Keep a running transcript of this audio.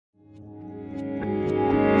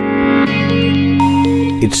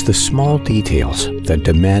It's the small details that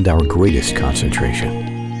demand our greatest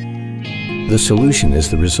concentration. The solution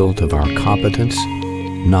is the result of our competence,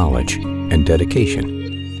 knowledge, and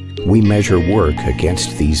dedication. We measure work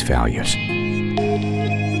against these values.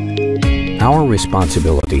 Our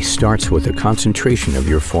responsibility starts with the concentration of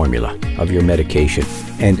your formula, of your medication,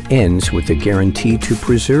 and ends with the guarantee to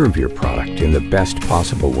preserve your product in the best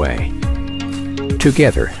possible way.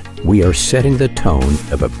 Together, we are setting the tone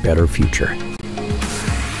of a better future.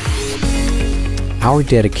 Our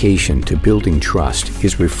dedication to building trust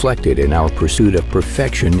is reflected in our pursuit of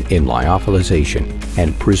perfection in lyophilization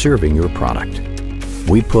and preserving your product.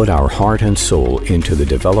 We put our heart and soul into the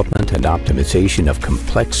development and optimization of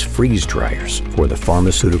complex freeze dryers for the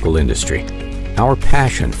pharmaceutical industry. Our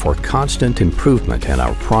passion for constant improvement in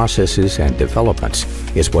our processes and developments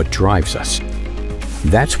is what drives us.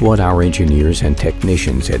 That's what our engineers and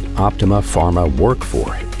technicians at Optima Pharma work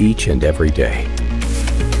for each and every day.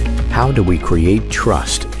 How do we create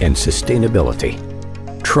trust and sustainability?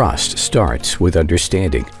 Trust starts with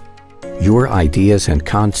understanding. Your ideas and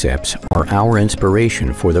concepts are our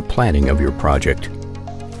inspiration for the planning of your project.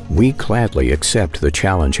 We gladly accept the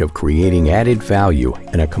challenge of creating added value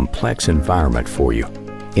in a complex environment for you,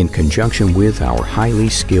 in conjunction with our highly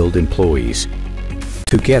skilled employees.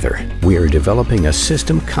 Together, we are developing a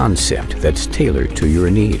system concept that's tailored to your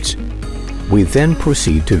needs. We then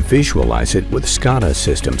proceed to visualize it with SCADA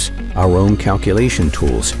systems, our own calculation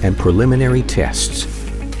tools, and preliminary tests.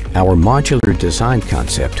 Our modular design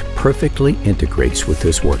concept perfectly integrates with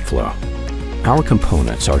this workflow. Our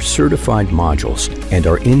components are certified modules and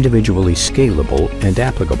are individually scalable and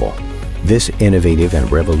applicable. This innovative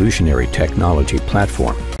and revolutionary technology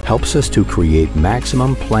platform helps us to create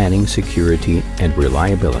maximum planning security and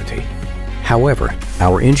reliability. However,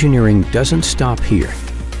 our engineering doesn't stop here.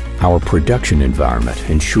 Our production environment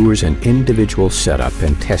ensures an individual setup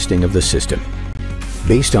and testing of the system.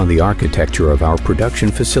 Based on the architecture of our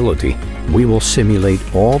production facility, we will simulate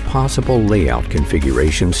all possible layout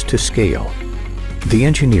configurations to scale. The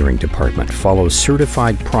engineering department follows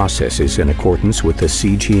certified processes in accordance with the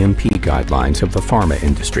CGMP guidelines of the pharma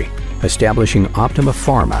industry, establishing Optima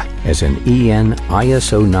Pharma as an EN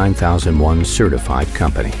ISO 9001 certified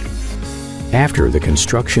company. After the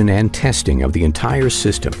construction and testing of the entire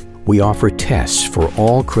system, we offer tests for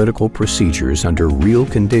all critical procedures under real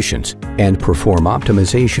conditions and perform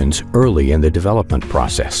optimizations early in the development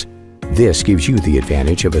process. This gives you the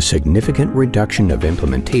advantage of a significant reduction of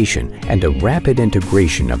implementation and a rapid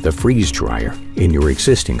integration of the freeze dryer in your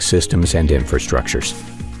existing systems and infrastructures.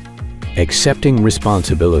 Accepting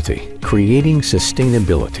responsibility, creating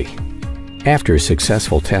sustainability. After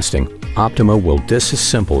successful testing, Optima will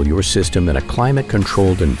disassemble your system in a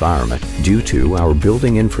climate-controlled environment due to our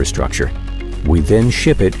building infrastructure. We then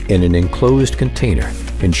ship it in an enclosed container,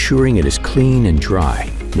 ensuring it is clean and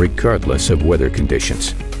dry, regardless of weather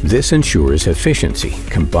conditions. This ensures efficiency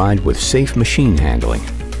combined with safe machine handling.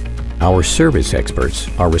 Our service experts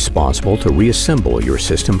are responsible to reassemble your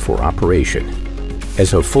system for operation.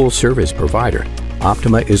 As a full-service provider,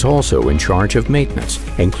 Optima is also in charge of maintenance,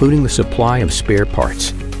 including the supply of spare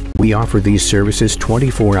parts. We offer these services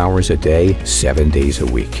 24 hours a day, 7 days a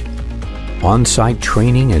week. On-site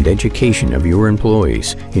training and education of your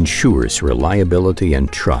employees ensures reliability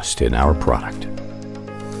and trust in our product.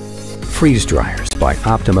 Freeze dryers by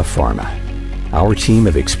Optima Pharma. Our team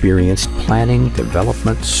of experienced planning,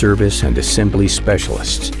 development, service, and assembly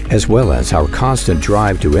specialists, as well as our constant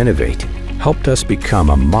drive to innovate, helped us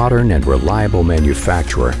become a modern and reliable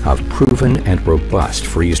manufacturer of proven and robust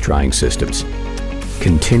freeze-drying systems.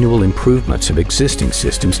 Continual improvements of existing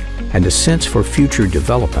systems and a sense for future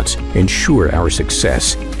developments ensure our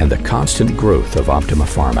success and the constant growth of Optima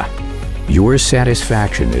Pharma. Your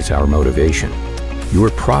satisfaction is our motivation. Your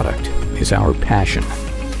product is our passion.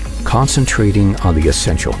 Concentrating on the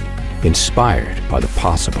essential, inspired by the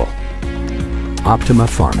possible. Optima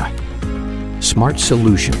Pharma. Smart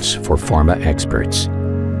solutions for pharma experts.